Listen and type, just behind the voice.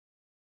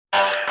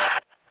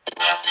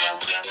Oh,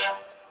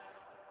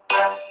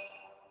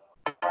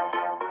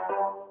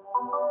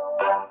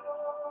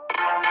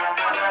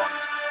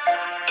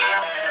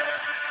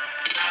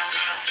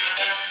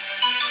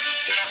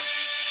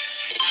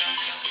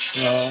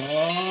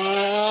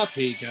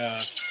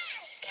 Pika.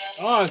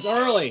 Oh, it's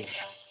early.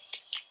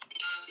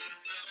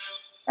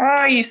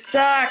 Oh, you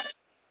suck.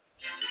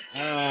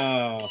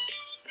 Oh.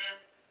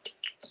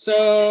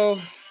 So,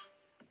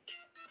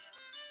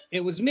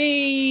 it was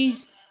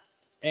me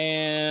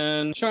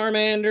and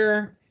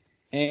Charmander,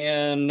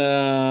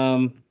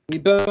 and we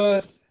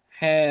both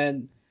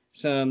had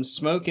some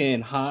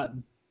smoking hot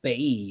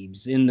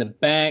babes in the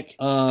back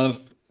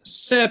of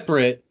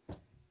separate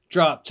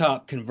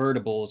drop-top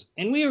convertibles,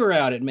 and we were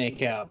out at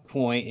Makeout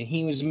Point, and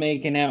he was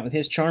making out with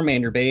his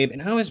Charmander babe,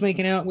 and I was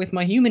making out with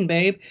my human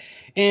babe,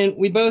 and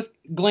we both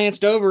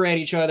glanced over at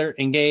each other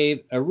and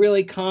gave a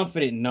really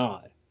confident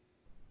nod.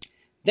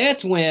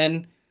 That's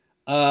when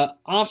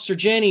Officer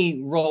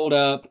Jenny rolled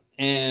up,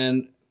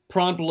 and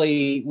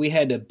promptly we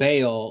had to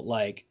bail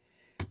like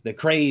the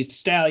crazed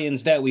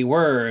stallions that we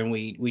were, and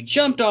we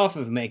jumped off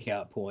of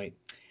Makeout Point.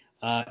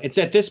 It's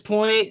at this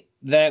point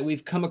that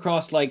we've come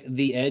across like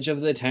the edge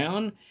of the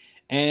town,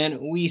 and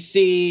we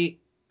see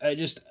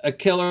just a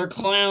killer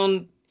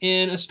clown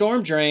in a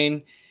storm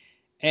drain,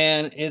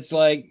 and it's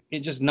like it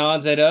just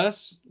nods at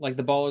us like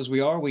the ballers we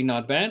are. We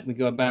nod back, we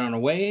go about on our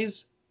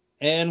ways,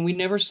 and we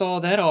never saw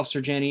that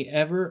Officer Jenny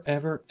ever,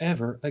 ever,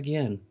 ever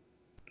again.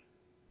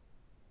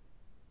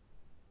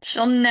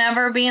 She'll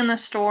never be in the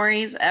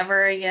stories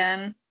ever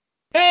again.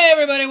 Hey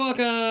everybody,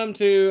 welcome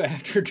to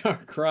After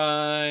Dark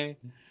Cry.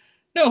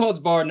 No holds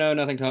barred, no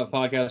nothing talk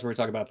podcast where we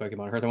talk about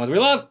Pokemon, Earth, the ones we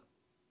love.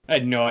 I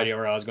had no idea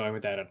where I was going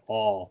with that at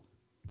all.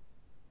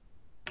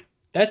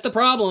 That's the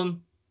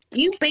problem.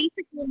 You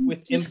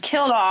basically just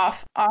killed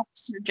off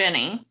Officer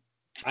Jenny.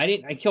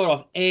 I killed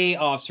off a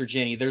Officer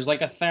Jenny. There's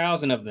like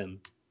 1,000 of them.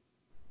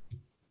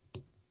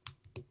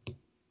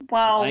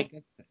 Well,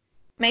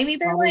 maybe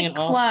they're like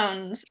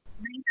clones.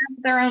 They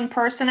have their own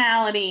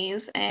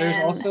personalities, and there's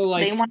also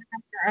like they want to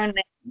have their own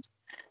names.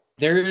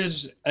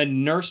 There's a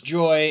Nurse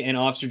Joy and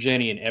Officer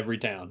Jenny in every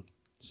town.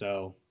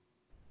 So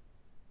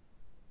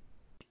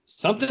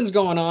something's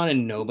going on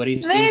and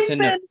nobody seems to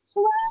know.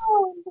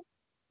 Cloned.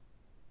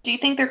 Do you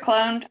think they're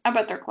cloned? I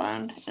bet they're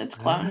cloned. It's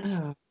clones.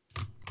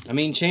 I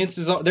mean,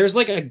 chances are there's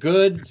like a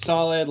good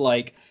solid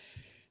like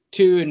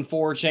 2 in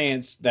 4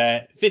 chance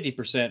that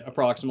 50%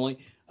 approximately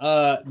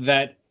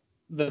that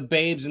the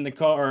babes in the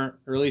car,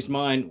 or at least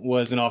mine,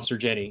 was an Officer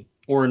Jenny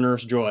or a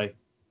Nurse Joy.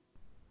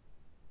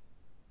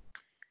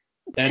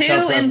 That's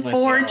 2 in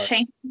 4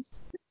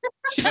 chance.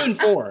 2 in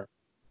 4.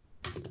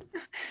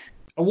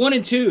 A 1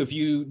 in 2 if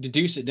you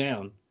deduce it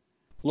down.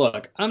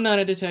 Look, I'm not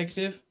a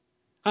detective.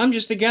 I'm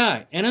just a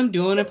guy, and I'm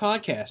doing a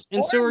podcast.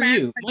 And so are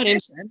you.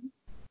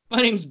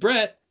 My name's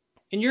Brett,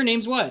 and your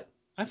name's what?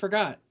 I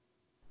forgot.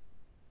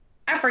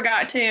 I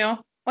forgot too.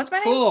 What's my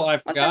name? Cool, I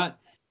forgot.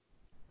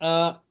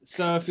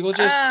 So if you'll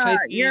just type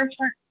you're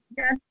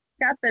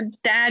got the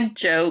dad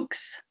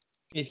jokes.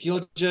 If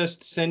you'll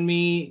just send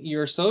me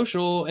your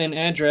social and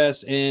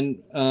address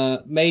and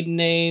maiden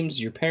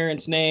names, your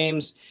parents'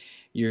 names,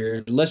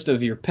 your list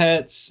of your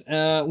pets,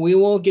 we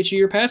will get you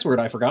your password.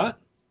 I forgot.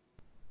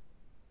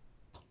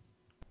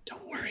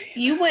 Don't worry.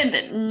 You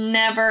would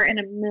never in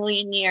a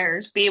million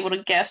years be able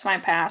to guess my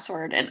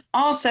password. And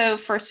also,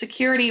 for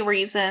security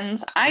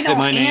reasons, I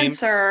don't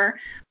answer.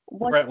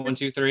 Brett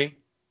 123.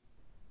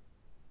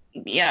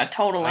 Yeah,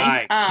 totally.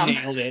 I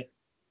nailed it.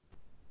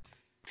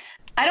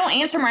 I don't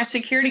answer my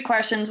security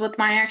questions with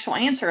my actual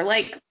answer.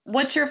 Like,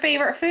 what's your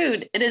favorite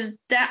food? It is.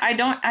 I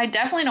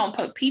definitely don't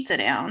put pizza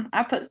down.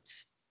 I put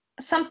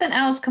something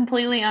else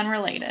completely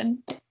unrelated.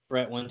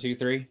 Brett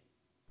 123.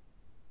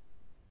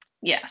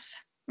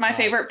 Yes, my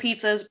favorite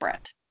pizza is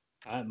Brett.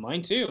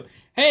 Mine too.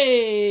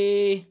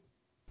 Hey,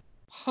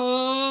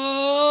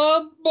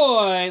 oh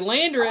boy,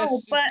 Landorus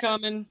is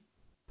coming.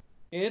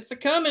 It's a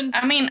coming.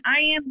 I mean,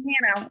 I am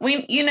Hannah.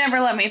 You never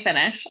let me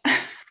finish.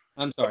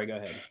 I'm sorry. Go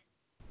ahead.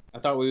 I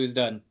thought we was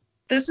done.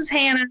 This is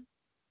Hannah.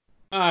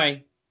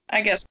 Hi.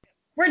 I guess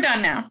we're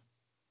done now.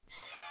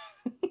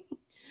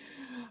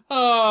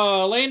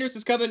 Oh, Landorus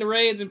is coming to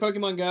raids in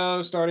Pokemon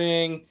Go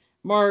starting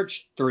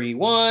March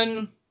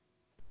 3/1.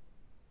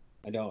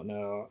 I don't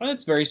know.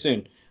 It's very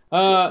soon.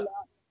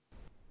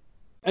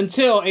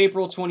 Until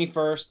April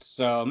 21st.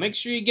 So make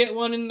sure you get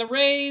one in the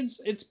raids.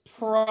 It's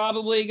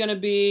probably going to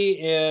be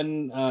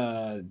in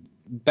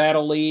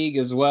Battle League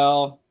as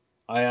well.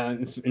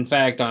 In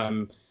fact,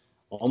 I'm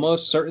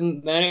almost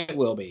certain that it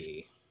will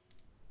be.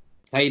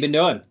 How you been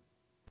doing?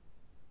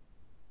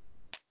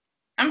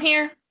 I'm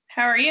here.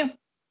 How are you?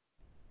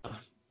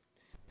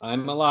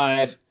 I'm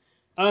alive.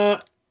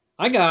 I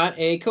got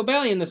a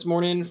Cobalion this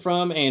morning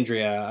from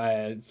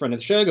Andrea, friend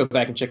of the show. Go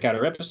back and check out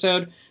her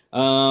episode.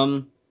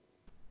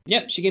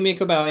 Yep, she gave me a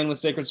Cobalion with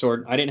Sacred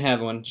Sword. I didn't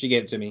have one. She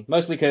gave it to me.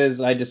 Mostly because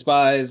I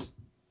despise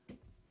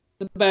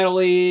the Battle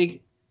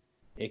League.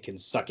 It can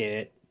suck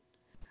it.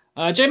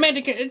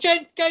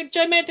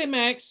 Gigantic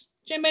Max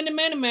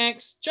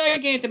Gigantamax,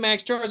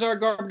 Charizard,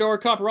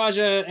 Garbodor,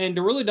 Copperajah, and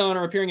Duraludon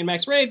are appearing in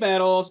Max Raid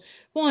battles.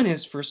 One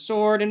is for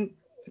Sword, and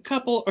a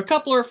couple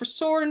are for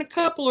Sword, and a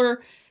couple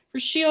are for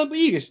Shield, but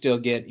you can still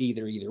get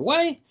either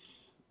way.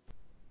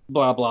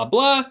 Blah, blah,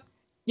 blah.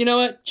 You know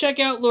what? Check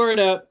out Lure It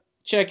Up.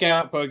 Check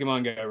out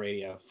Pokemon Go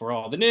Radio. For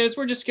all the news,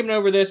 we're just skimming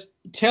over this.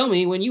 Tell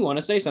me when you want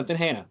to say something,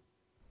 Hannah.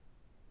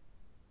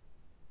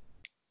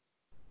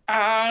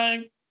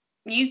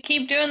 You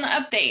keep doing the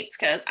updates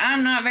because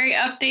I'm not very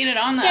updated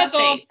on the That's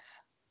all. updates.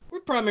 We're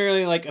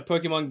primarily like a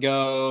Pokemon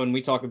Go, and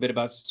we talk a bit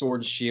about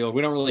Sword and Shield.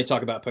 We don't really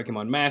talk about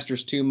Pokemon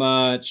Masters too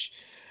much.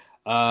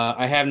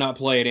 I have not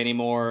played any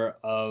more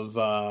of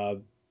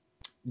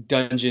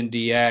Dungeon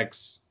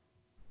DX.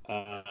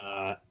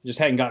 Just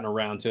hadn't gotten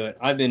around to it.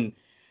 I've been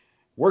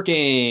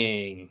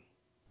working.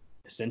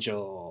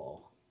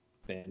 Essential.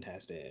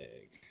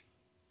 Fantastic.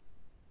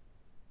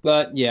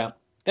 But yeah,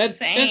 that's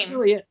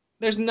really it.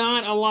 There's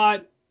not a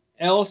lot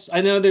else.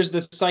 I know there's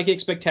the Psychic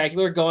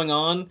Spectacular going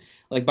on.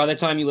 Like, by the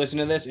time you listen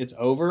to this, it's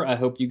over. I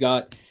hope you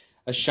got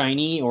a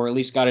shiny, or at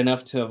least got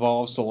enough to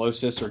evolve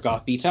Solosis or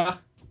Gothita.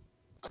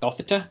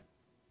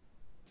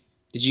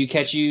 Did you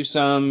catch you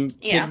some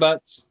pig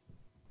butts?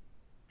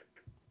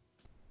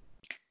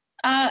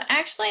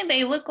 Actually,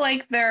 they look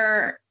like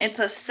it's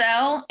a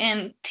cell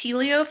in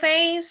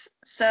teleophase,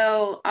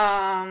 so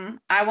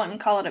I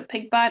wouldn't call it a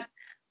pig butt.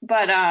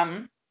 But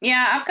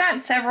yeah, I've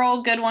got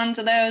several good ones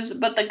of those,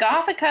 but the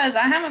Gothicas,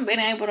 I haven't been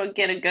able to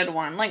get a good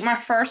one. Like, my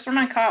first one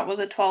I caught was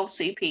a 12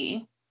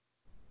 CP.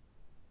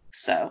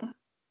 So,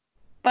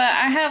 but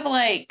I have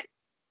like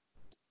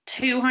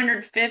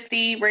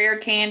 250 rare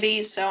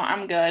candies, so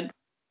I'm good.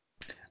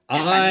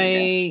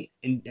 I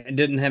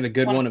didn't have a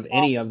good one of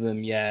any of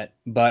them yet,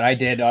 but I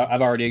did.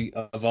 I've already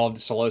evolved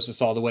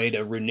Solosis all the way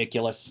to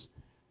Runiculus.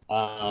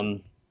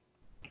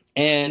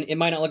 And it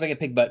might not look like a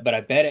pig butt, but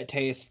I bet it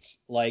tastes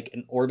like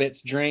an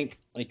Orbitz drink,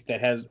 like that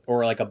has,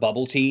 or like a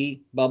bubble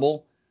tea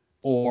bubble,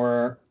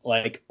 or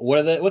like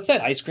what's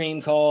that ice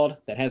cream called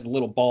that has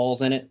little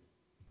balls in it?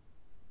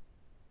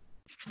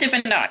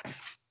 Dippin'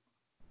 Dots.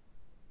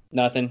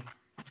 Nothing.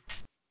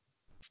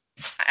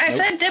 I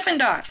said Dippin'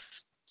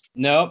 Dots.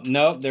 Nope.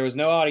 There was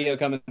no audio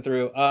coming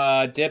through.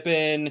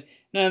 Dippin'.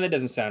 No, that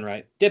doesn't sound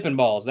right. Dippin'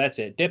 balls. That's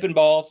it. Dippin'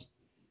 balls.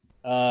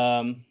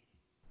 That's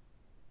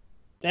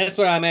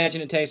what I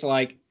imagine it tastes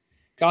like.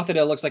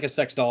 Gothita looks like a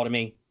sex doll to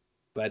me,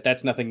 but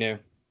that's nothing new.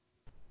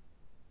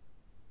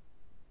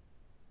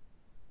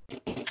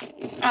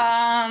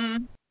 Yeah,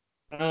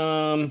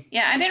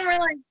 I didn't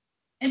realize.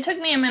 It took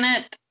me a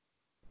minute.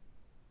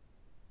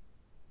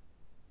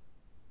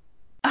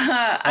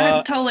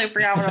 I totally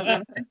forgot what I was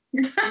going to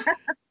say.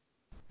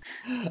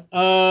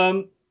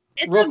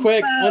 It's real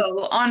quick,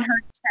 bow on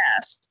her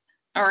chest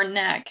or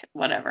neck,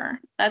 whatever.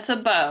 That's a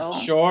bow.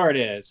 Sure it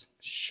is.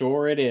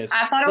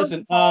 I thought it was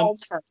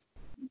balls first.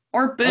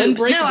 Or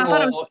boobs. No, I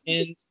thought it was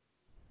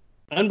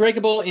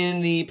Unbreakable in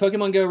the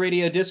Pokemon Go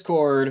Radio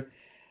Discord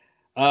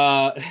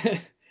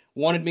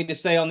wanted me to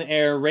say on the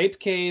air, rape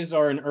caves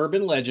are an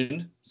urban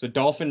legend. So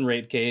dolphin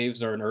rape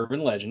caves are an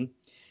urban legend.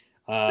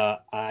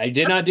 I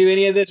did not do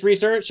any of this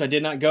research. I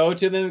did not go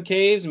to the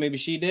caves. Maybe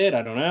she did.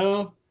 I don't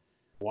know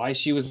why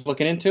she was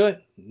looking into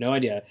it. No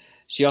idea.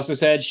 She also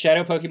said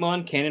Shadow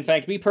Pokemon can in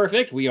fact be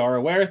perfect. We are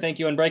aware. Thank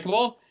you,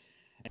 Unbreakable.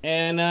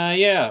 And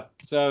yeah,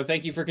 so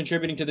thank you for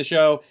contributing to the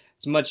show.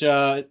 It's much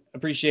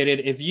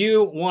appreciated. If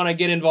you want to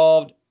get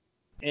involved,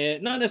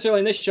 not necessarily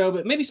in this show,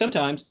 but maybe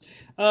sometimes,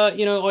 all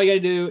you got to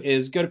do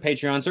is go to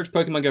Patreon, search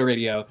Pokemon Go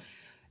Radio,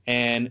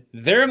 and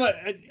they're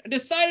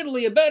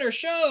decidedly a better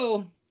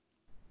show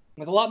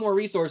with a lot more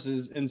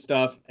resources and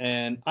stuff.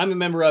 And I'm a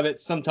member of it.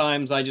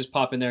 Sometimes I just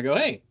pop in there and go,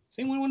 hey, does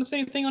anyone want to say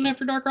anything on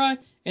After Darkrai?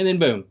 And then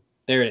boom,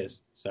 there it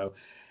is. So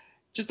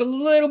just a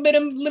little bit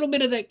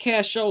of that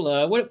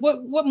cashola.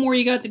 What more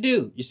you got to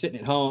do? You're sitting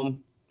at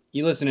home,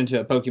 you listening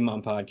to a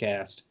Pokemon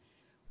podcast.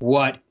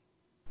 What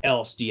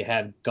else do you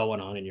have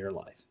going on in your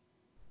life?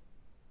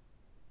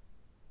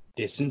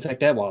 Disinfect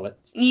that wallet.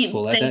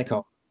 Pull out that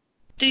card.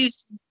 They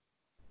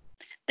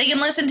can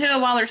listen to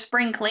it while they're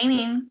spring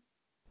cleaning.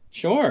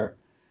 Sure.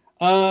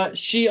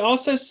 She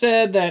also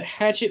said that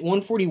Hatchet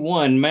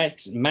 141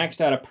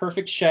 maxed out a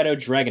perfect Shadow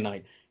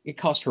Dragonite. It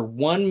cost her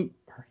 $1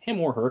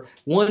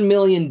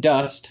 million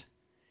dust.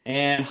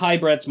 And hi,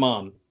 Brett's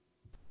mom.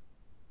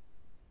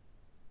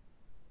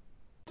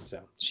 So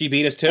she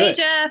beat us to it. Hey,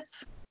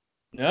 Jess.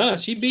 No,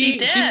 she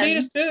beat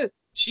us to it.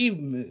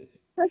 She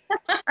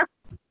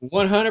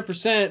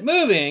 100%.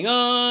 Moving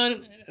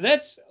on.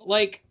 That's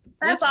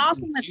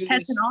awesome. That's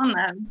catching on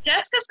them.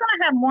 Jessica's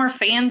gonna have more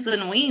fans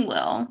than we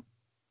will.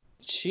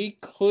 She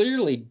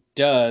clearly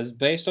does,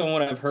 based on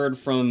what I've heard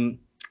from.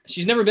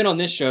 She's never been on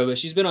this show, but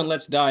she's been on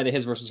Let's Die, the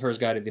His versus Hers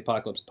Guide to the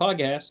Apocalypse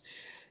podcast.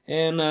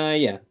 And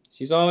yeah,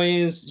 she's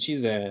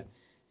a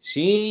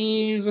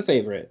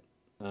favorite,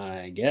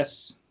 I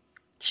guess.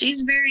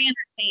 She's very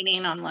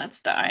entertaining on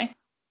Let's Die.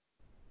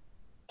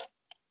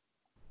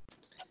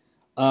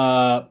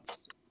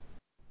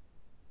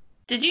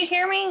 Did you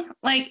hear me?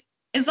 Like,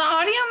 is the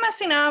audio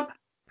messing up?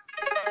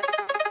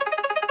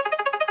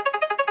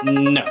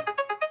 No.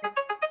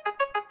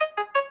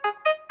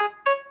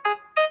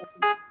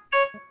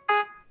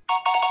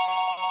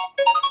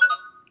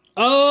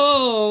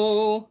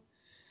 Oh,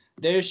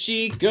 there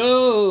she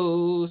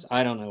goes.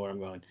 I don't know where I'm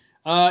going.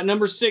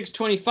 Number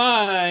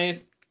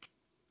 625.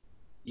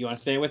 You want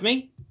to say it with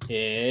me?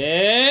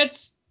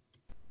 It's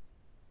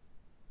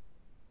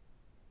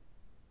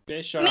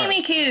Bisharp.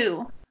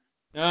 Mimikyu.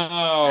 No.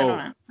 I don't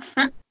know.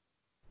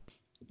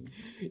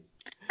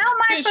 How am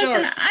I supposed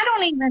to know? I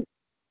don't even.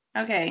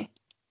 Okay.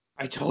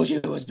 I told you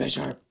it was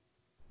Bisharp.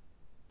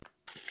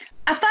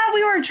 I thought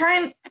we were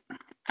trying.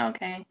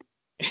 Okay.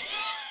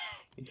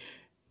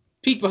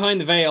 Peek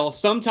behind the veil.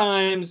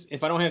 Sometimes,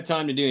 if I don't have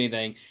time to do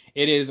anything,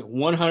 it is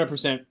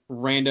 100%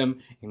 random,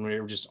 and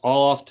we're just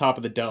all off top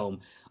of the dome.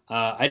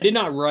 I did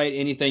not write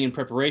anything in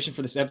preparation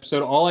for this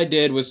episode. All I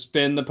did was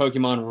spin the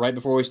Pokemon right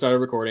before we started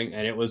recording,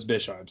 and it was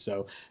Bisharp.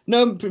 So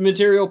no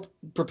material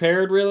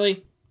prepared,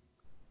 really.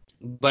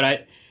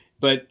 But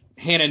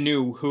Hannah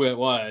knew who it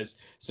was,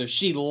 so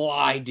she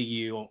lied to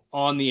you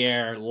on the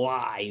air,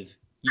 live.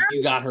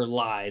 You got her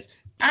lies.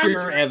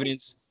 Pure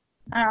evidence.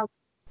 Hold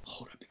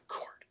up in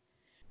court.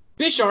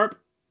 Bisharp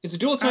is a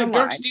dual-type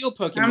Dark Steel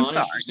Pokemon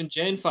introduced in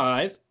Gen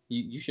 5.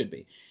 You should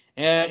be.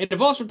 It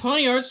evolves from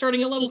Pawniard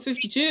starting at level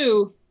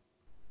 52.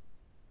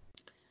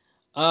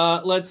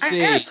 Let's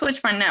see. I gotta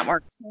switch my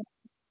network.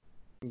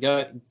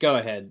 Go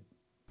ahead.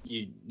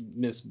 You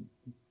miss.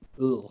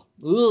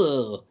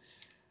 Ugh.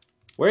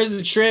 Where's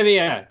the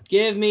trivia?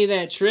 Give me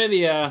that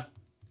trivia.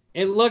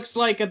 It looks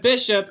like a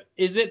bishop.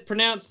 Is it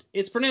pronounced?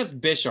 It's pronounced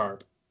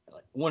Bisharp.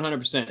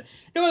 100%.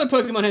 No other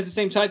Pokemon has the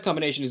same type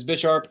combination as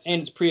Bisharp and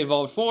its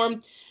pre-evolved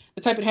form.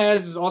 The type it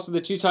has is also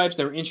the two types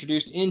that were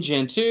introduced in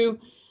Gen 2.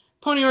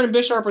 Pawniard and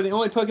Bisharp are the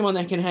only Pokemon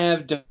that can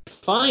have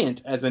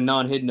Defiant as a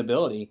non-hidden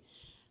ability.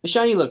 The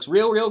shiny looks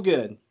real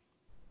good.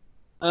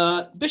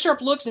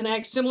 Bisharp looks and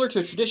acts similar to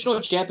a traditional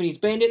Japanese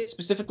bandit,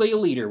 specifically a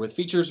leader, with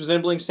features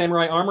resembling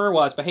samurai armor,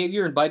 while its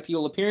behavior and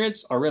bipedal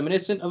appearance are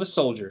reminiscent of a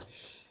soldier.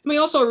 It may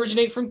also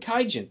originate from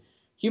Kaijin,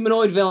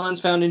 humanoid villains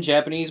found in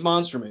Japanese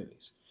monster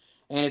movies.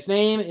 And its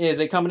name is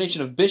a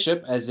combination of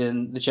bishop, as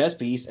in the chess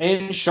piece,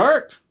 and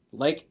sharp,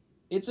 like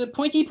it's a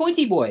pointy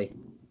boy.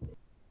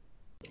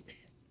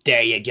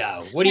 There you go.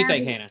 What do you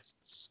think, Hannah?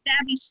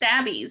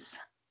 Stabbies.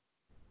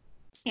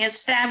 He has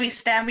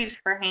stabbies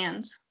for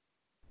hands.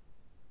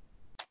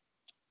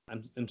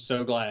 I'm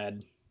so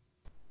glad.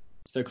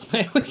 So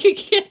glad we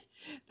could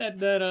get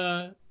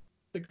the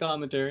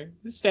commentary.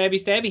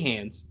 Stabby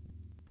hands.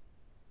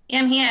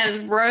 And he has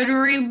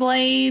rotary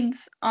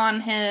blades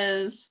on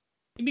his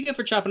He'd be good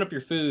for chopping up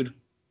your food.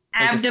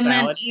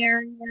 Abdomen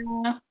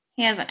area.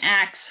 He has an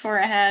axe for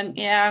a head.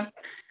 Yeah.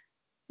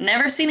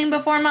 Never seen him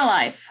before in my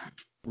life.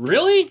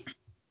 Really?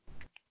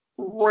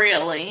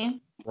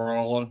 Really?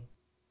 Really?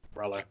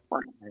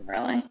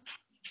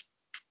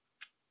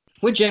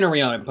 What gen are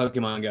we on in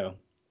Pokemon Go?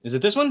 Is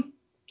it this one?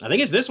 I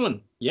think it's this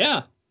one.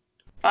 Yeah.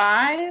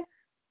 5?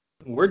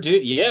 We're due.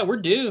 Yeah, we're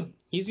due.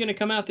 He's going to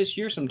come out this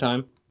year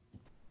sometime.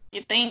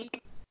 You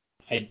think?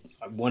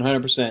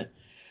 100%.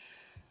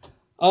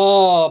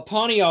 Oh,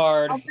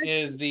 Pawniard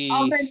is the...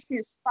 I'll bet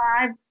you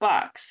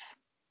 $5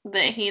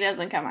 that he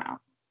doesn't come out.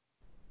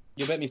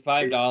 You'll bet me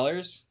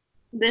 $5?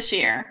 This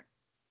year.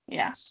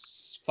 Yeah.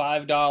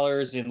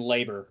 $5 in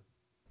labor.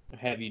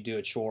 Have you do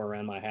a chore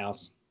around my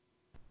house.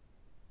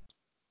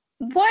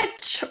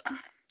 What?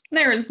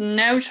 There is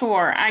no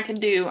chore I could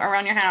do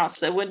around your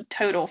house that would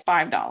total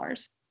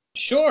 $5.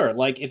 Sure.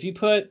 Like if you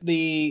put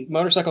the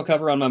motorcycle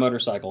cover on my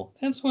motorcycle,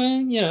 that's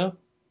when, you know.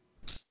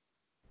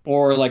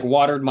 Or like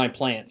watered my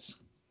plants.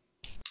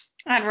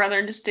 I'd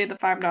rather just do the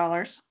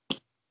 $5.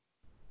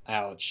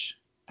 Ouch.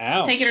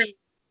 Take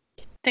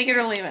it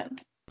or leave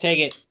it. Take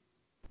it.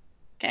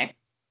 Okay.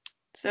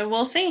 So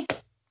we'll see.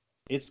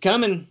 It's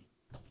coming.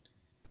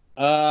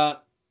 Let's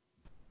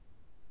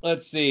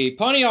see.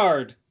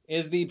 Pawniard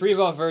is the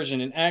pre-evolved version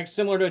and acts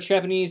similar to a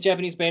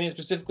Japanese bandit,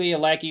 specifically a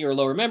lackey or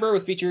lower member,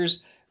 with features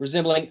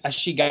resembling a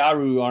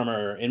Shigaru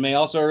armor. It may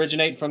also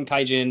originate from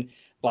Kaijin,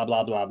 blah,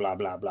 blah, blah, blah,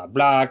 blah, blah,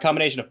 blah. A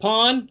combination of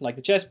pawn, like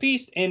the chess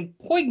piece, and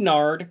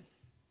poignard,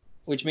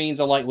 which means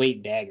a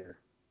lightweight dagger.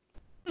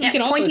 Yeah, you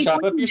can also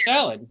chop up your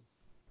salad.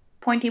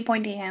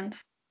 Pointy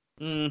hands.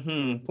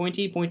 Mm-hmm.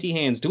 Pointy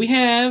hands. Do we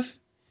have...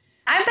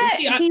 I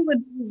bet he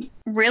would be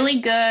really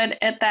good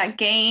at that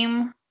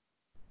game.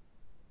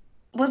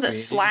 Was it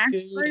Slash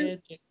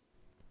Fruit?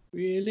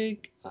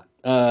 Really? Fruit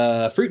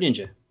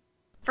Ninja.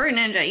 Fruit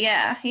Ninja,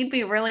 yeah. He'd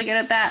be really good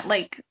at that.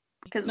 Like,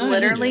 because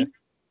literally... Ninja.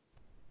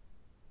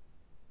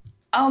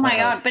 Oh my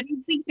god, but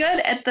he'd be good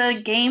at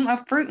the game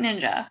of Fruit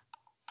Ninja.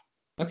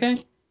 Okay.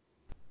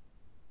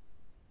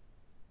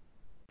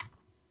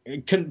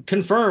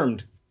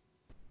 Confirmed.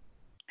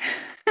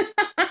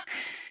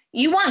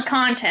 You want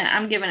content,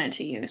 I'm giving it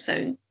to you,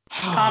 so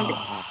calm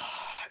down.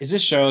 Is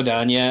this show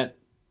done yet?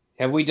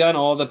 Have we done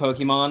all the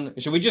Pokemon?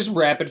 Should we just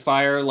rapid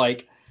fire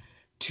like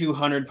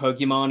 200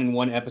 Pokemon in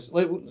one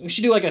episode? We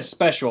should do like a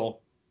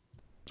special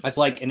that's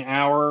like an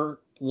hour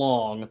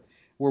long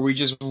where we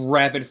just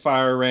rapid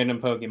fire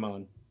random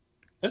Pokemon.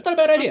 That's not a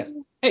bad idea.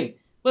 Hey,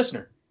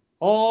 listener,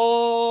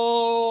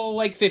 All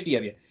like 50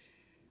 of you.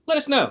 Let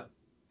us know.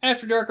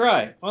 After Dark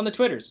Rye on the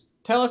Twitters.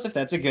 Tell us if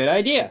that's a good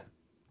idea.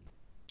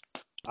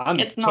 I'm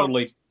It's not.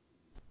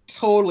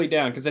 totally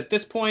down, because at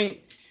this point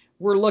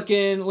we're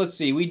looking, let's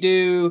see, we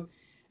do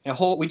a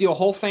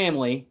whole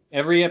family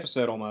every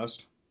episode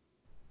almost.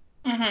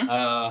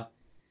 Mm-hmm.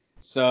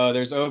 So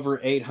there's over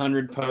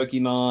 800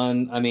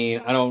 Pokemon. I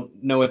mean, I don't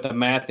know what the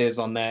math is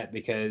on that,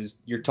 because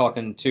you're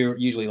talking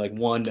usually like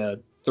 1 to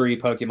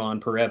 3 Pokemon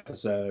per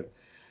episode.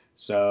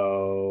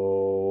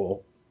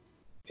 So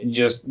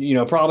just,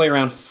 probably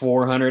around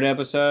 400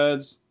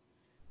 episodes.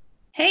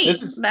 Hey,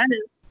 that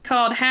is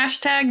called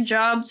hashtag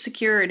job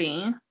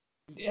security.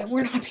 Yeah,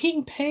 we're not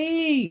being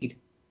paid.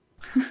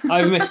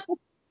 I mean,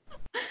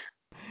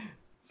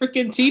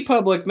 freaking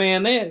TeePublic,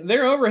 man,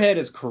 their overhead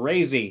is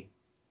crazy.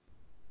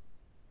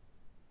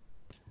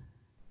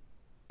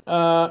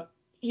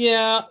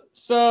 Yeah,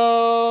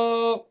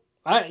 so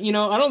I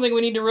don't think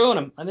we need to ruin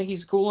him. I think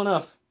he's cool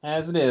enough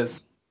as it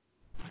is.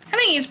 I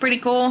think he's pretty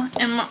cool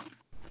and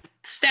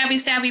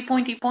stabby,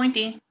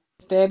 pointy.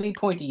 Stabby,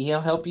 pointy.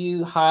 He'll help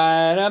you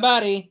hide a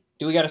body.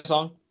 Do we got a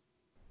song?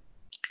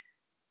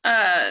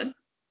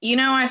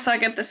 I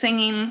suck at the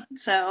singing,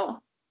 so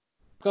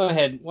go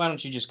ahead. Why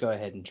don't you just go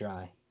ahead and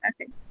try?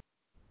 Okay.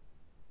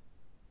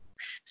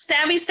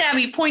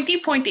 Stabby, pointy.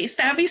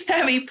 Stabby,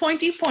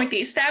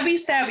 pointy.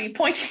 Stabby,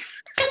 pointy.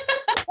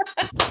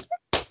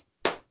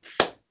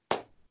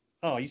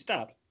 Oh, you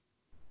stopped.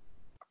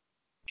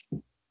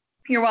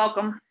 You're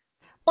welcome.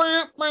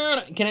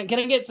 Can I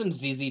get some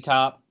ZZ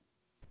Top?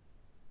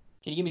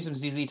 Can you give me some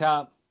ZZ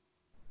Top?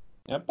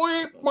 Can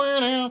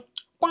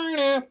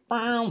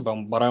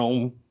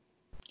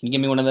you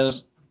give me one of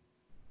those?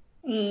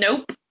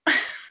 Nope.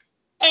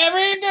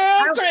 Every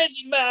girl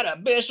crazy about a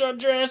bishop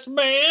dress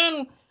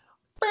man.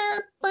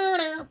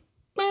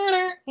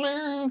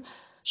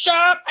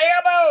 Sharp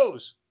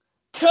elbows,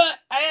 cut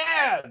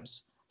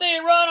abs. They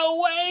run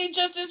away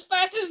just as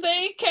fast as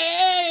they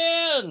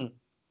can.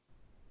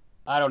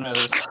 I don't know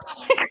this.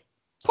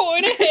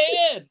 Point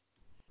ahead.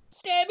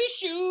 Stabby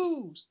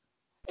shoes.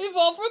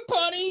 Evolve from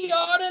Pony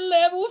Yard at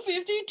level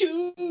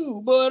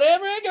 52. But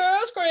every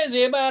girl's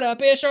crazy about a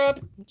bishop,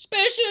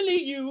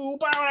 especially you.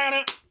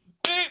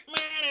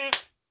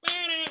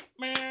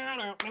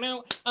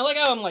 I like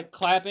how I'm like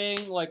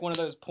clapping like one of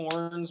those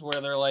porns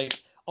where they're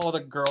like all the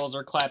girls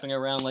are clapping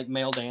around like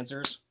male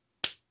dancers.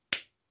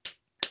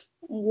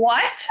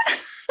 What?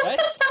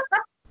 What?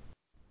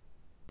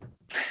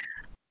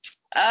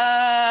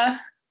 I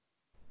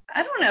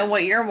don't know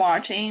what you're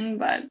watching,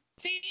 but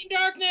Team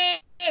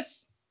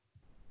Darkness.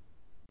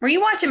 Were you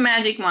watching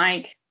Magic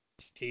Mike?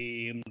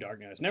 Team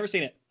Darkness. Never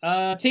seen it.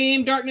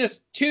 Team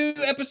Darkness, 2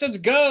 episodes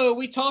ago,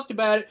 we talked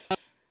about it.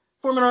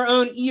 Forming our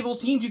own evil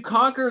team to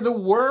conquer the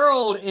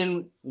world,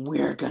 and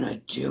we're gonna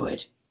do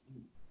it.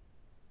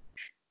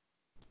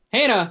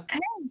 Hannah.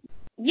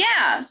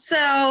 Yeah,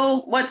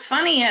 so what's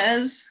funny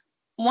is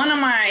one of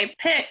my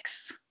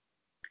picks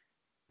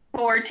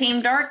for Team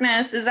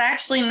Darkness is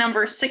actually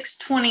number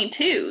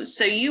 622.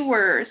 So you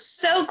were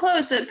so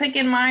close at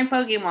picking my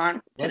Pokemon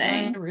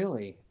today. Was I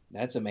really?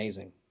 That's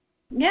amazing.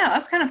 Yeah,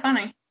 that's kind of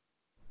funny.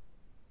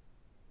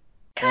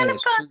 Kind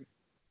of fun.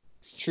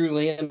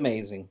 Truly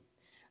amazing.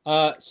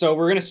 So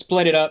we're gonna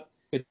split it up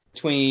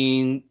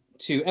between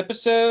 2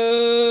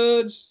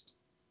 episodes.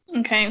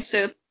 Okay,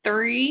 so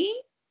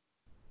 3?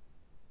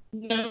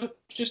 No,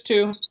 just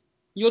 2.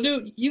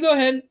 You go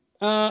ahead.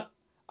 I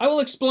will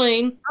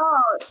explain.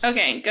 Oh,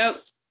 okay, go.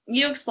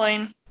 You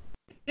explain.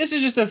 This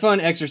is just a fun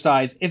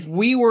exercise. If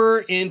we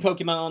were in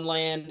Pokemon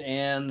Land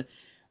and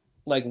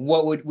like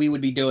what we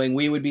would be doing,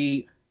 we would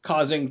be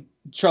causing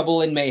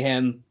trouble and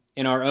mayhem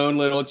in our own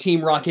little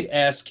Team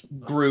Rocket-esque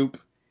group.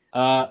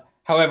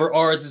 However,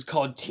 ours is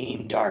called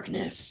Team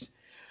Darkness.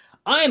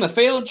 I am a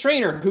failed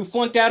trainer who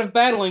flunked out of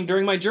battling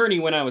during my journey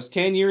when I was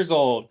 10 years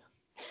old.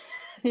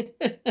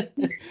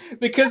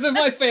 Because of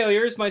my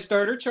failures, my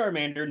starter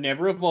Charmander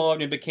never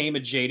evolved and became a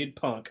jaded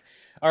punk.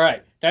 All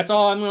right, that's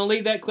all. I'm going to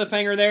leave that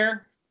cliffhanger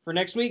there for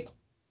next week.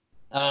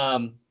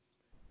 For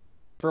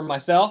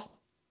myself.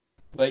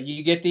 But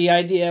you get the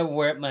idea of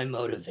where my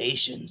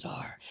motivations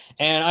are.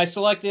 And I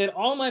selected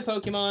all my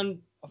Pokemon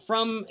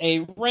from a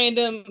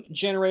random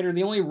generator.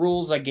 The only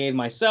rules I gave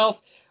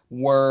myself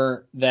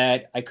were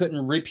that I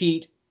couldn't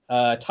repeat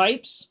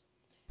types,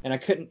 and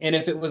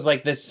if it was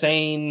like the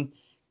same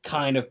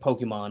kind of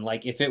Pokemon,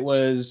 like if it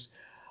was,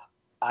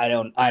 I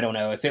don't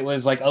know, if it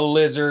was like a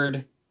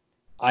lizard,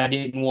 I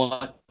didn't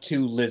want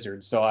 2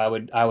 lizards, so I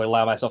would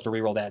allow myself to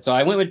reroll that. So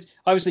I went with,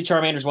 obviously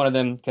Charmander's one of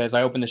them because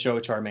I open the show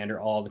with Charmander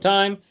all the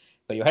time.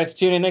 But you'll have to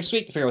tune in next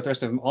week to figure out what the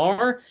rest of them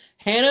are.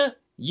 Hannah,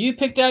 you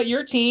picked out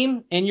your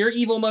team and your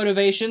evil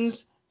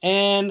motivations.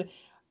 And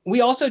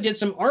we also did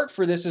some art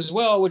for this as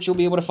well, which you'll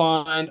be able to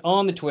find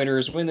on the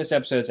Twitters when this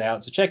episode's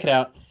out. So check it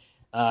out.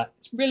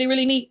 It's really,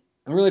 really neat.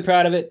 I'm really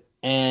proud of it.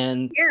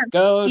 And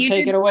go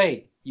take it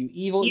away, you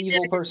evil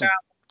person.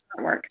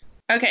 Work.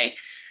 Okay.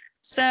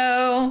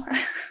 So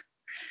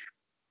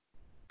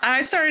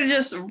I started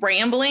just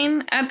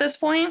rambling at this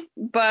point,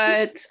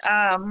 but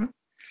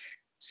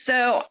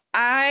So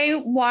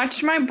I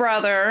watched my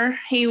brother.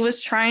 He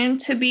was trying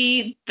to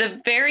be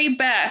the very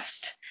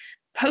best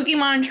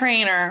Pokemon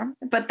trainer,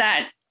 but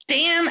that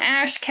damn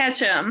Ash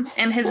Ketchum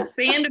and his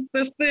band of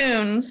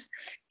buffoons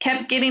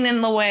kept getting in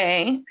the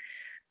way.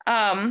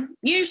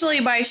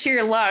 Usually by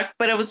sheer luck,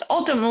 but it was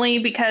ultimately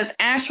because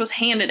Ash was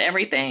handed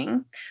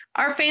everything.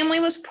 Our family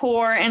was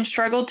poor and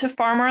struggled to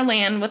farm our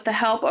land with the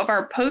help of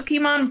our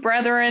Pokemon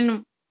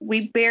brethren.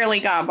 We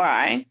barely got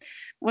by.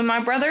 When my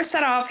brother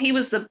set off, he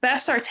was the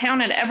best our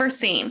town had ever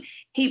seen.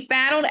 He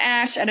battled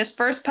Ash at his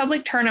first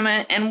public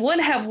tournament and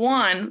would have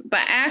won, but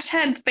Ash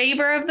had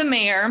favor of the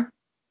mayor,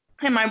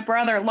 and my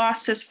brother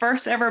lost his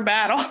first ever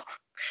battle.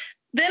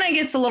 Then it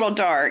gets a little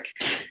dark.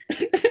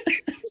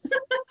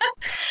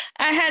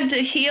 I had to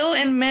heal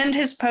and mend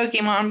his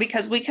Pokemon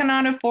because we could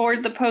not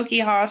afford the Poke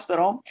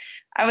Hospital.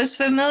 I was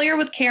familiar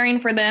with caring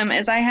for them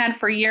as I had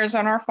for years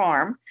on our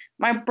farm.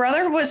 My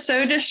brother was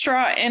so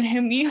distraught and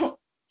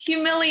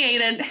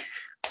humiliated.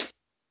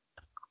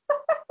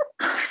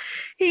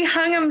 He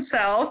hung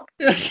himself.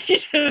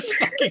 Jesus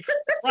fucking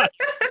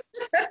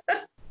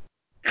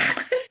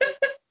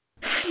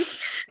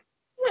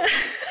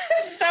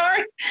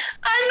Sorry,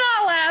 I'm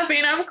not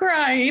laughing. I'm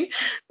crying.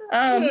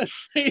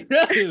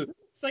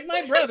 It's like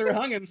my brother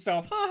hung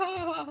himself. Ha ha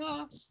ha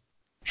ha.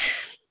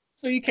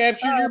 So you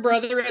captured your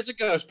brother as a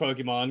ghost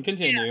Pokemon.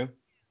 Continue. Yeah.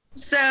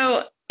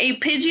 So a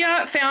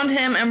Pidgeot found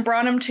him and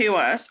brought him to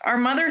us. Our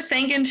mother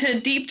sank into a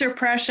deep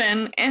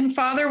depression, and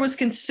father was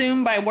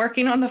consumed by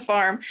working on the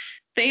farm.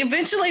 They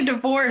eventually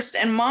divorced,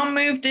 and mom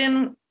moved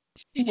in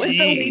with the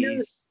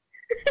leader.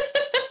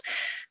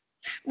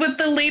 With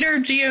the leader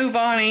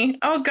Giovanni.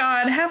 Oh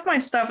God, half my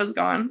stuff is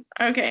gone.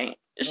 Okay.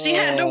 She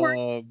had to work.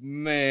 Oh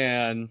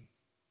man.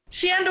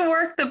 She had to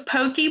work the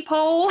Poke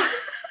pole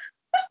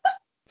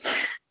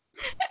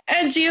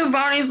at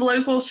Giovanni's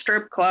local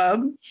strip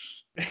club.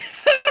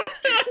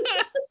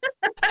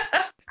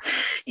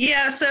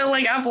 Yeah, so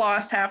like I've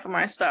lost half of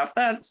my stuff.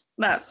 That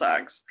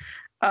sucks.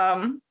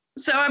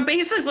 So I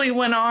basically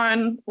went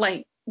on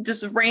like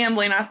just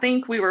rambling. I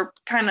think we were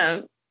kind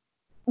of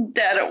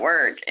dead at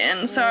work,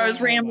 and so I was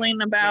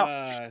rambling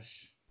about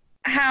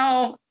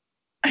how,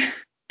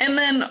 and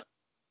then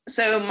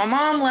so my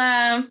mom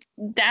left,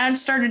 dad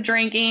started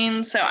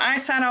drinking, so I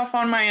sat off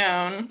on my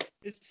own.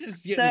 This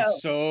is getting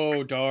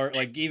so dark,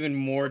 like even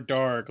more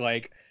dark.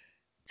 Like,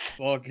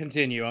 well,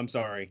 continue. I'm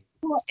sorry.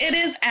 Well, it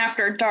is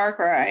after dark,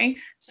 right?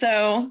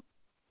 So,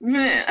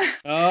 meh.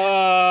 Oh.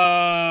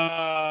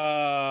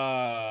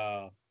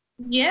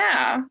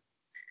 Yeah.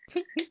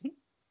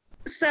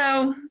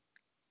 So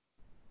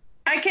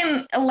I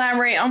can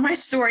elaborate on my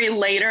story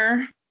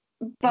later,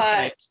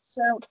 but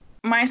so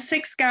my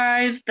 6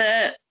 guys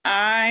that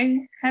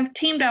I have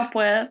teamed up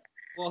with.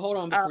 Well, hold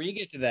on before you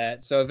get to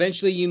that. So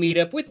eventually you meet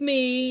up with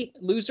me,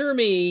 loser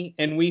me,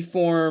 and we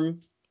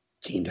form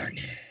Team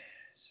Darkness.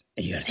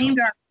 And you gotta Team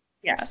Darkness,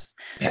 yes.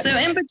 So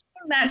in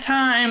between that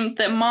time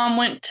that mom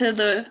went to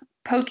the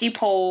Poke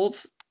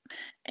Poles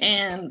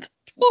and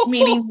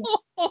meeting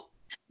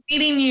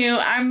you,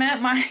 I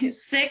met my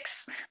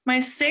six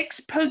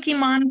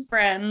Pokemon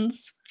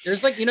friends.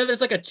 There's like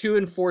a 2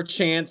 in 4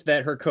 chance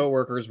that her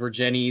coworkers were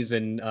Jenny's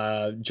and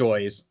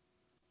Joy's.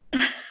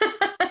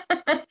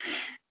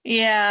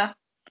 Yeah.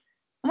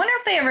 I wonder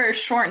if they ever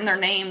shorten their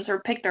names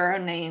or pick their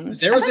own names.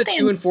 There was a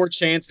 2 in 4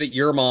 chance that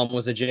your mom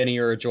was a Jenny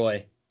or a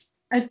Joy.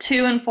 A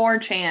 2 in 4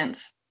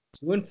 chance.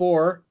 2 in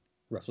 4,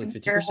 roughly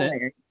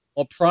 50%.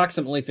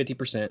 Approximately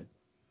 50%.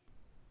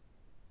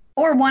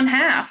 Or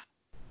 1/2.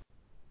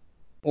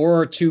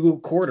 Or 2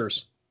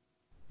 quarters.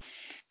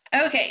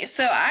 Okay,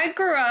 so I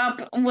grew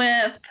up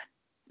with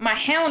my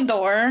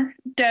Houndour,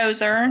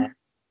 Dozer,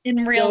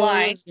 in real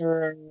life.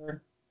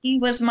 He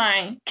was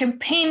my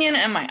companion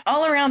and my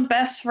all-around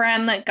best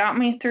friend that got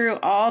me through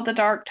all the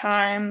dark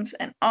times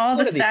and all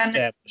the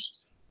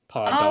sadness.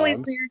 Always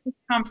there to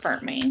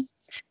comfort me.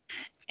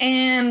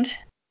 And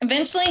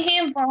eventually he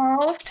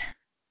evolved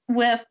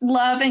with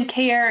love and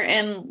care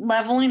and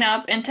leveling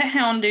up into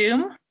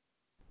Houndoom.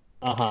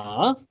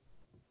 Uh-huh.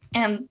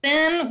 And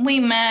then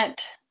we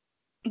met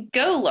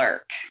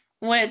Golurk,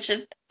 which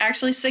is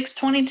actually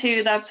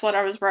 622. That's what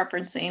I was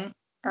referencing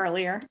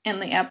earlier in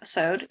the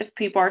episode, if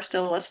people are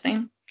still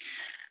listening.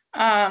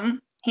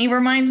 He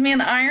reminds me of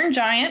the Iron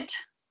Giant.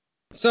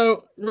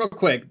 So, real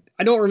quick,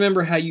 I don't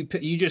remember how you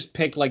just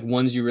picked like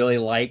ones you really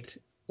liked,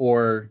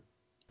 or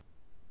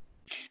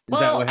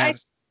well, I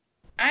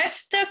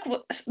stuck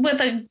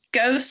with a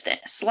ghost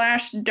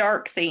 /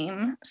 dark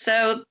theme.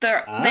 So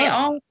they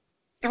all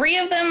 3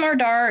 of them are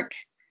dark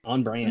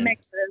on brand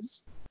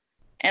mixes,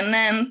 and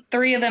then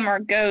 3 of them are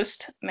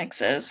ghost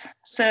mixes.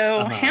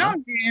 So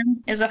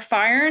Houndoom is a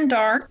fire and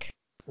dark.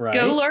 Right.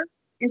 Golurk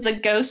is a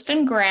ghost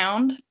and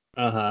ground.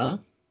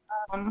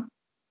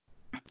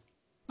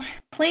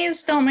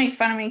 Please don't make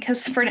fun of me,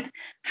 because for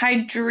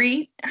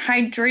Hydreigon,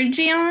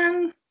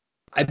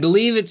 I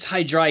believe it's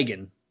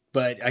Hydreigon,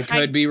 but I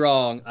could be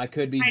wrong. I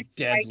could be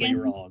deadly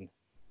wrong.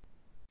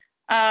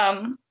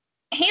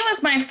 He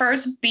was my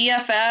first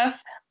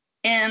BFF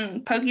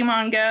in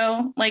Pokemon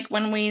Go, like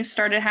when we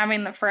started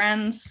having the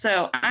friends.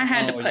 So I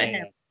had to put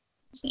him on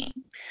the team.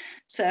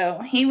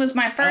 So he was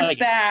my first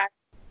bag.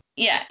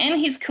 Yeah, and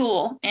he's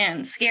cool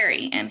and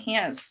scary, and he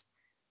has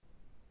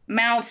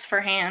mouths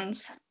for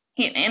hands.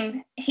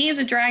 He's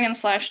a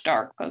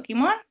dragon/dark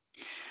Pokemon.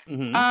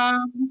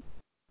 Mm-hmm.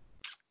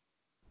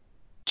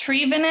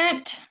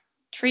 Trevenant.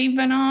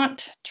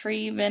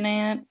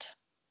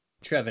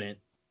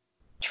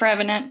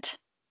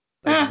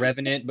 Like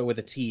Revenant, but with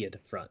a T at the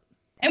front.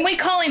 And we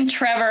call him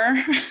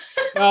Trevor.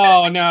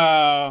 Oh,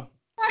 no.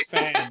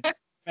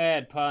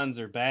 Bad puns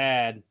are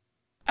bad.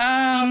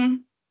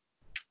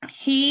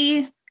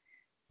 He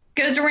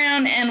goes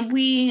around and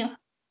we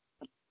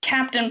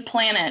Captain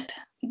Planet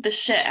the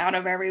shit out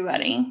of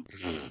everybody.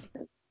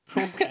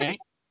 Okay.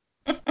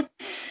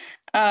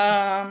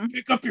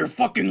 Pick up your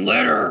fucking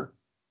litter.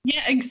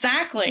 Yeah,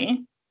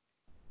 exactly.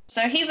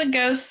 So he's a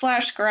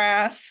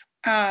ghost/grass.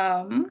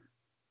 Cover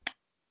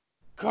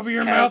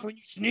your mouth when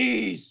you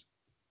sneeze.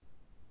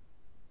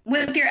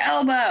 With your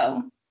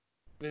elbow.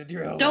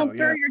 Don't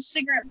throw your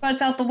cigarette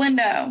butts out the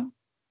window.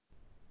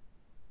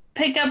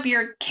 Pick up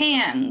your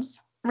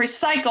cans.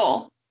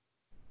 Recycle.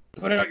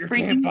 Put out your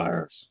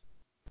campfires.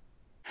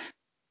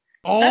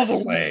 All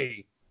the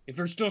way. If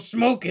you're still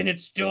smoking,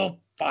 it's still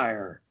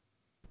fire.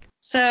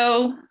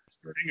 So,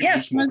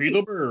 yes, Smokey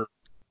the Bird.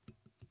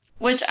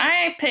 Which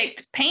I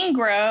picked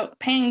Pangoro.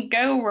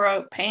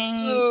 Pangoro.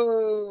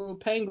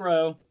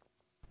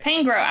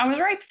 I was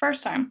right the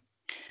first time.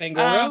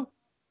 Pangoro?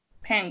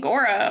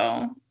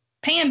 Pangoro.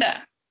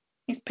 Panda.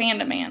 He's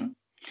Panda Man.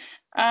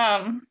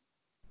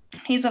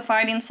 He's a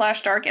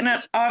fighting/dark,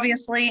 and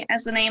obviously,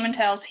 as the name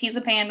entails, he's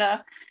a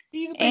panda.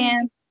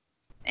 And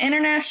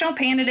International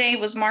Panda Day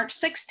was March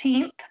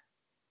 16th.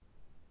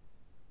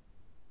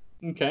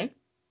 Okay.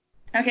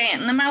 Okay,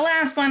 and then my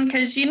last one,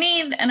 because you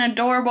need an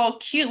adorable,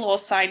 cute little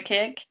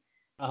sidekick.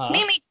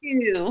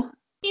 Mimikyu.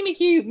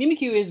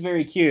 Mimikyu is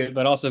very cute,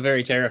 but also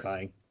very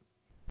terrifying.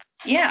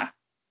 Yeah.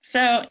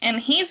 So, and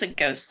he's a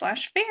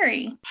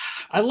ghost/fairy.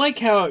 I like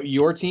how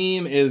your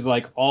team is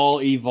like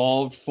all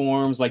evolved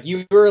forms. Like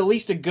you're at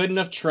least a good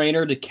enough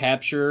trainer to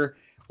capture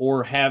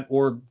or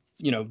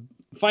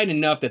fight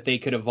enough that they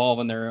could evolve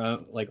on their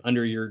like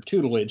under your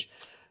tutelage.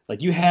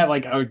 Like you have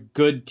like a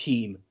good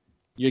team.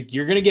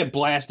 You're gonna get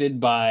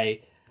blasted by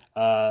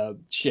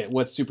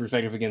what's super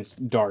effective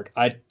against dark?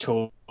 I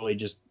totally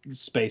just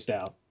spaced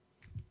out.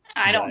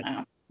 I don't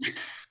know.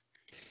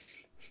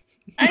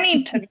 I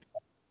need to.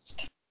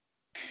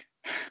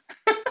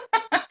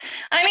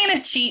 I need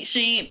a cheat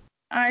sheet.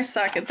 I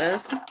suck at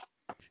this.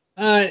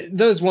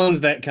 Those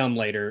ones that come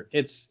later,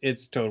 it's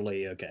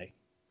totally okay.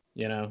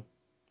 You know?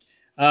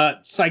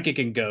 Psychic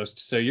and Ghost.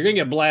 So you're gonna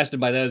get blasted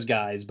by those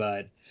guys,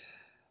 but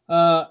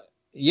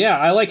yeah,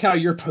 I like how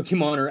your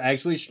Pokemon are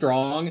actually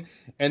strong.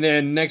 And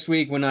then next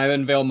week when I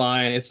unveil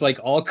mine, it's like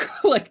all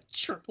like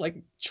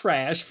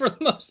trash for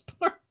the most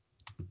part.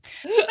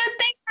 But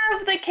they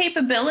have the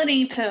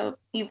capability to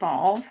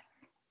evolve.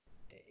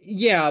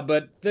 Yeah,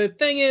 but the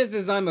thing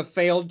is I'm a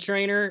failed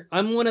trainer.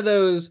 I'm one of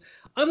those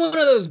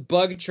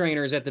bug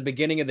trainers at the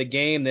beginning of the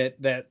game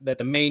that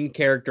the main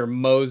character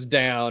mows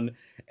down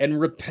and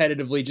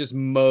repetitively just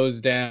mows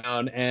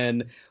down.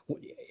 And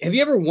have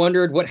you ever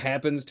wondered what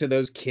happens to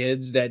those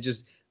kids that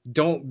just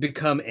don't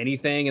become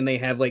anything and they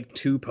have like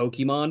 2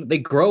 Pokemon? They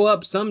grow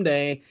up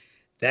someday.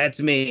 That's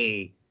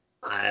me.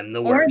 I'm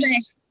the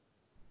worst.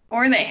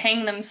 Or they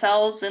hang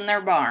themselves in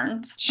their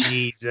barns.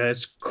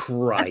 Jesus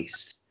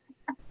Christ.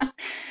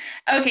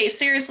 Okay,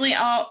 seriously,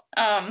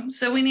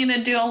 so we need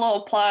to do a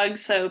little plug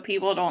so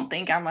people don't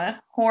think I'm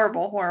a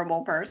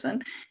horrible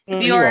person.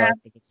 If you have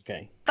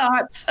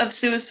thoughts of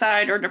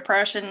suicide or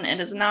depression, it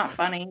is not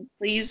funny.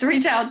 Please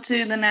reach out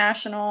to the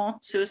National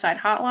Suicide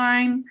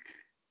Hotline.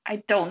 I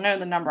don't know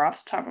the number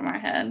off the top of my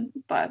head,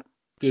 but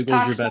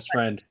Google's your best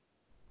friend.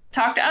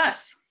 Talk to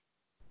us.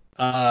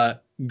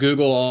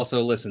 Google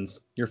also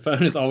listens. Your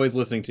phone is always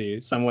listening to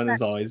you. Someone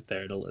is always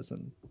there to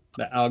listen.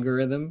 The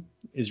algorithm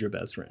is your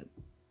best friend.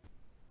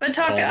 But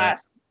talk to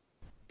us.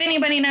 If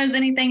anybody knows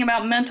anything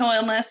about mental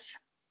illness,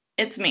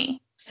 it's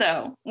me.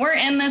 So we're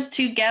in this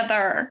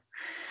together.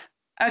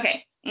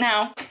 Okay,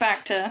 now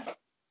back to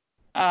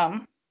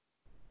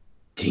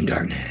Team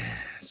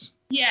Darkness.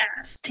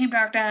 Yes, Team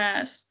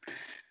Darkness.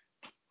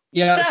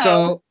 Yeah,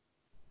 so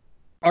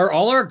are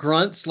all our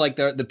grunts like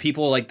the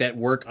people like that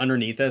work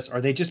underneath us?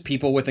 Are they just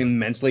people with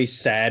immensely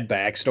sad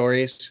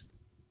backstories?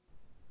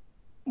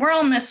 We're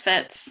all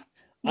misfits.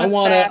 I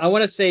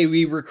wanna say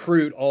we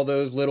recruit all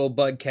those little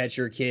bug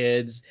catcher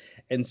kids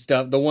and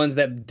stuff, the ones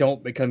that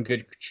don't become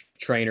good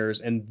trainers,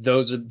 and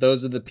those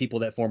are the people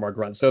that form our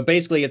grunts. So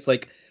basically, it's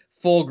like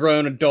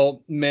full-grown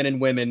adult men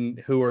and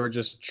women who are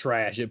just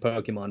trash at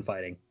Pokemon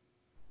fighting.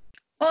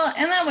 Well,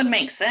 and that would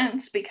make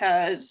sense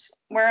because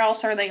where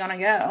else are they gonna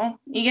go?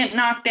 You get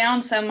knocked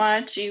down so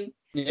much,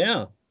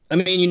 Yeah. I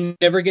mean, you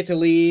never get to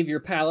leave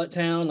your pallet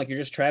town. Like, you're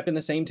just trapped in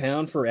the same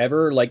town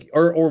forever. Like,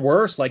 or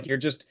worse, like you're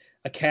just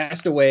a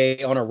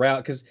castaway on a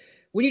route. Because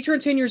when you turn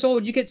 10 years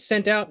old, you get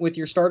sent out with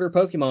your starter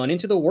Pokemon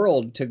into the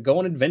world to go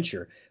on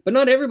adventure. But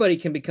not everybody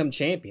can become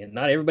champion.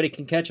 Not everybody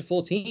can catch a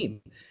full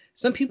team.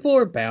 Some people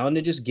are bound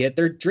to just get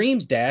their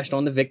dreams dashed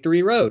on the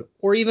victory road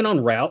or even on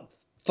Route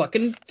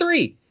fucking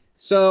 3.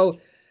 So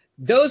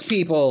those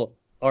people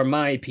are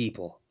my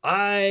people.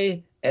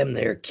 I am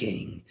their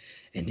king.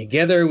 And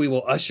together we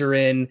will usher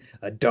in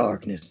a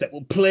darkness that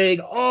will plague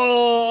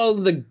all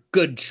the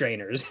good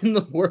trainers in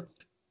the world.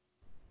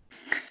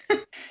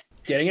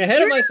 Getting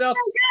ahead of myself.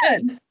 So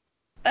good.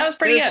 That was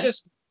pretty good.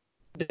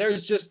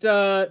 There's just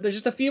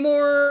a few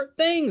more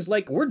things.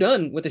 Like, we're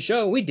done with the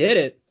show. We did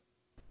it.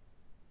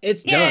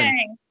 It's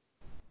done.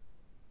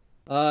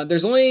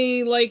 There's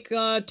only like 2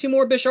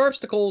 more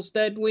Bisharpsticles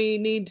that we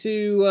need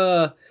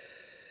to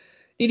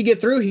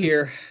get through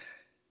here.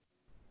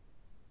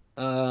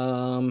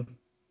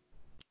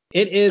 It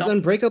is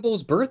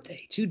Unbreakable's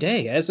birthday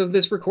today, as of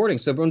this recording.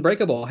 So,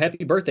 Unbreakable,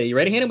 happy birthday. You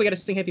ready, Hannah? We got to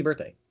sing happy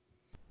birthday.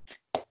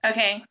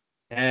 Okay.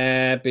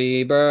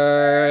 Happy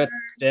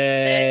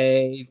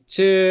birthday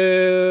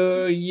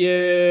to you.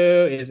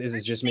 Is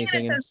it just me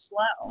singing? It's so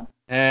slow.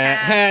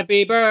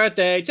 Happy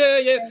birthday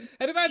to you.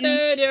 Happy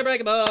birthday, dear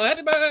Unbreakable.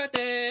 Happy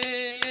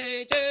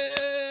birthday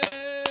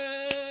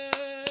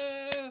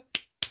to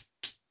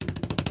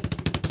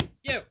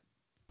you.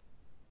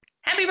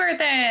 Happy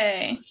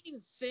birthday. You didn't even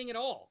sing at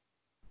all.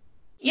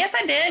 Yes,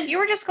 I did. You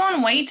were just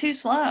going way too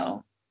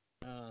slow.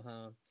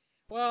 Uh-huh.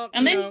 Well,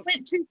 and then you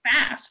went too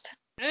fast.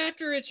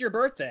 After it's your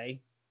birthday.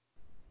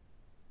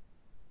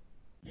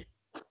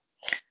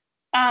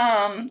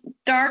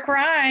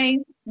 Darkrai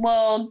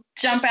will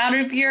jump out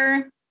of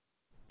your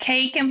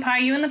cake and pie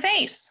you in the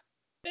face.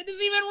 That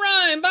doesn't even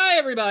rhyme. Bye,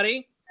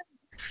 everybody.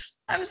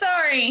 I'm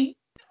sorry.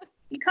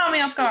 You caught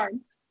me off guard.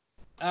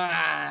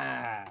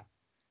 Why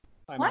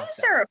is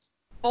there a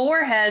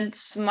forehead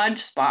smudge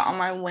spot on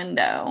my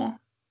window?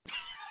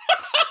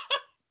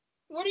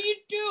 What are you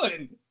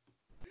doing?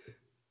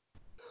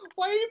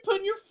 Why are you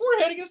putting your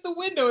forehead against the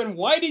window? And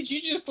why did you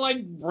just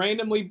like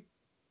randomly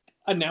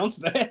announce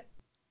that?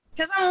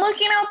 Because I'm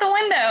looking out the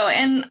window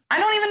and I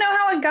don't even know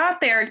how it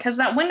got there because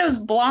that window's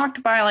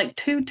blocked by like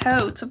 2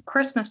 totes of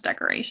Christmas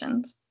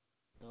decorations.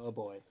 Oh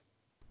boy.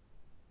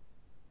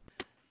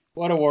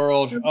 What a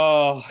world.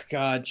 Oh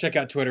God. Check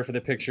out Twitter for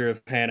the picture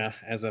of Hannah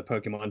as a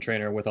Pokemon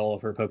trainer with all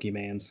of her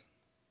Pokemans.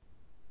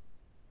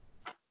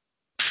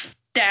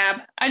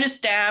 Dab. I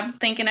just dab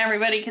thinking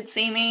everybody could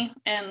see me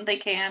and they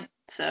can't.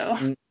 So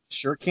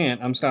sure can't.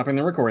 I'm stopping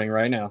the recording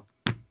right now.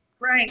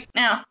 Right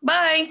now.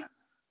 Bye.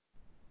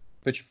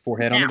 Put your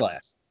forehead on the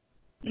glass.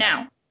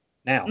 Now.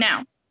 Now.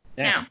 Now.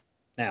 Now.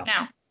 Now.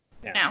 Now.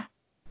 Now.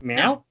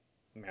 Meow.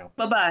 Meow.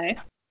 Bye-bye.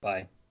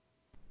 Bye.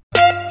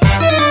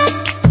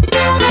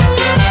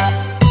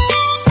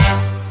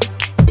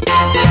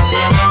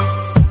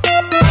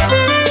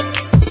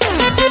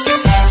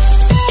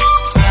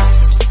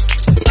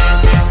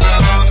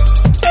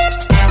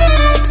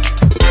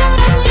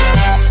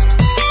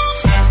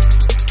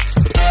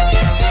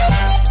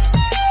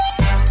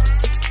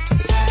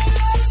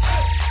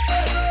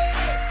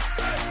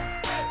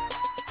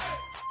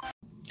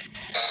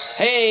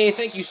 Hey,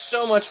 thank you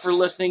so much for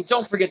listening.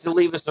 Don't forget to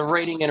leave us a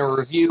rating and a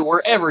review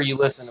wherever you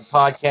listen to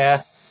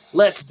podcasts.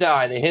 Let's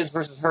Die, the His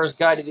vs. Hers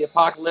Guide to the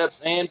Apocalypse,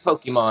 and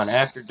Pokemon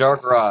After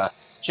Dark Ra.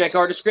 Check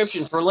our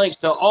description for links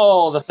to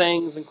all the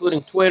things,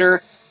 including Twitter,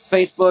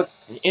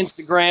 Facebook, and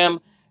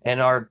Instagram, and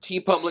our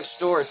TeePublic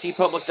store at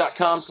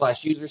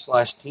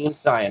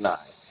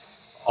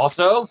teepublic.com/user/teamcyanide.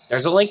 Also,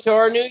 there's a link to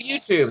our new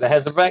YouTube that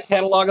has the back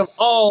catalog of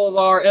all of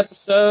our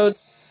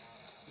episodes.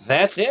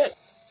 That's it.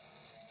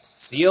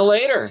 See you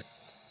later.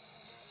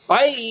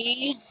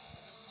 Bye.